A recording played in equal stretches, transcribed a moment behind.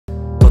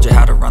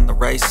run the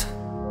race.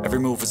 Every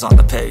move is on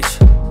the page,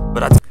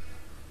 but I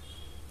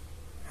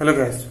Hello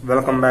guys,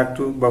 welcome back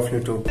to Buff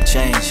YouTube.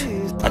 change.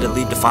 I had to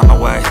leave to find my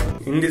way.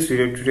 In this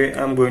video today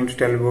I am going to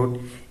tell about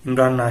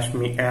Emraan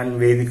Hashmi and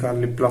Vedhika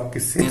lip lock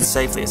kissing. Being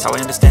safely is how I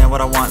understand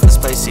what I want in this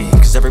place. See,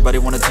 cause everybody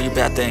wanna tell you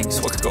bad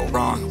things. What could go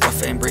wrong, what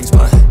fame brings,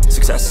 but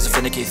success is a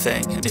finicky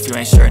thing. And if you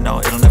ain't sure, no,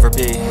 it'll never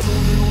be.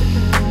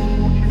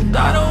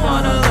 I don't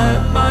wanna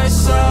let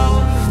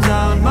myself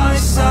down,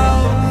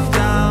 myself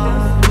down.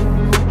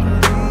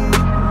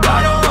 I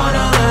don't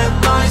wanna let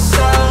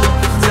myself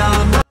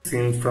down.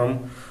 Scene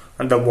from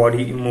the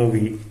Body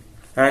movie.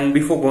 And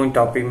before going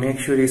topic, make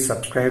sure you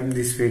subscribe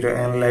this video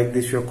and like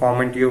this video,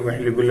 comment your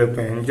valuable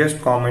opinion. Just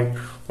comment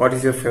what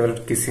is your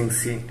favorite kissing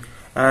scene.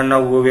 And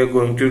now we are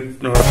going to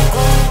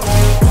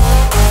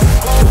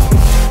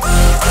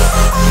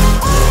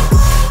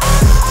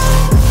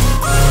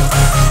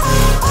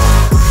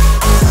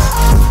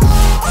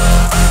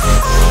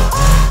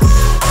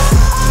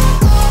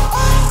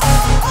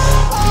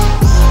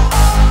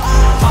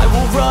I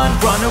will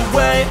run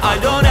away, I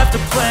don't have to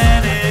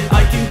plan it.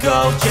 I can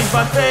go change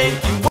my fate.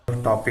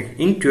 topic.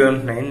 In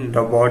 2009,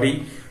 The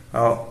Body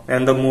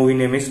and the movie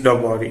name is The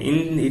Body.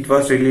 It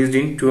was released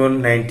in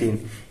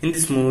 2019. In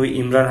this movie,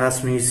 Emraan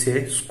Hashmi is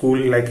a school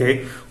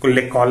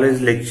like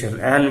college lecturer,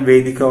 and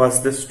Vedhika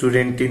was the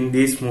student in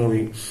this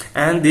movie.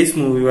 And this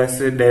movie was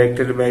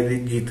directed by the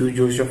Jitu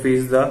Joseph. He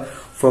is the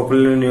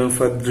popularly known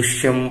for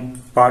Drishyam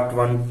Part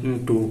 1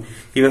 and 2.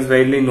 He was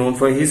widely known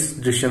for his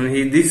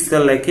Drishyam. This is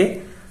like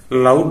a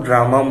love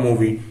drama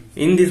movie.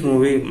 In this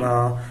movie,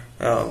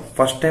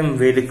 first time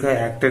Vedhika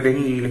acted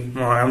in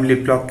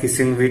lip lock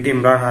kissing with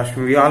Emraan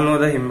Hashmi. We all know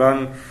that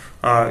Emraan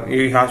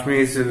Hashmi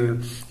is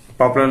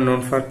popular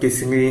known for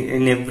kissing.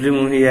 In every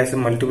movie he has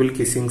multiple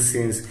kissing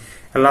scenes.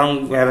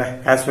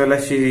 As well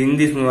as in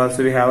this movie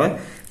also we have a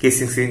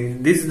kissing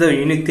scene. This is the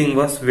unique thing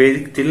was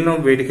till now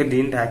Vedhika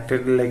didn't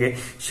acted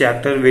she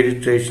acted very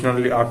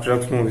traditionally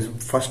orthodox movies.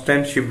 First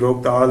time she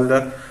broke all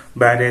the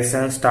barriers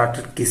and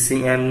started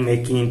kissing and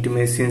making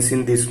intimate scenes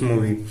in this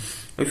movie.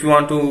 If you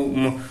want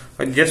to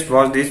just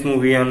watch this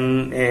movie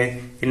on in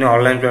an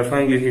online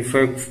platform, if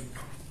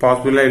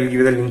possible I will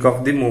give the link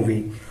of the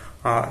movie.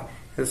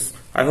 Yes,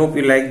 I hope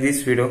you like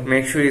this video.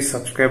 Make sure you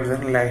subscribe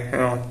and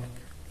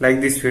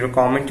like this video.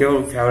 Comment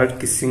your favorite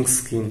kissing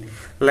scene.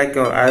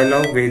 I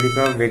love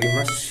Vedhika very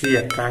much. She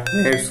attracts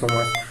me so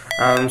much.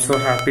 I am so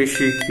happy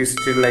she kissed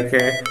like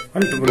a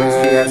multiple. She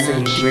has an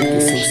intimate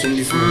kissing scene in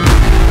this movie.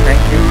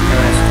 Thank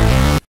you.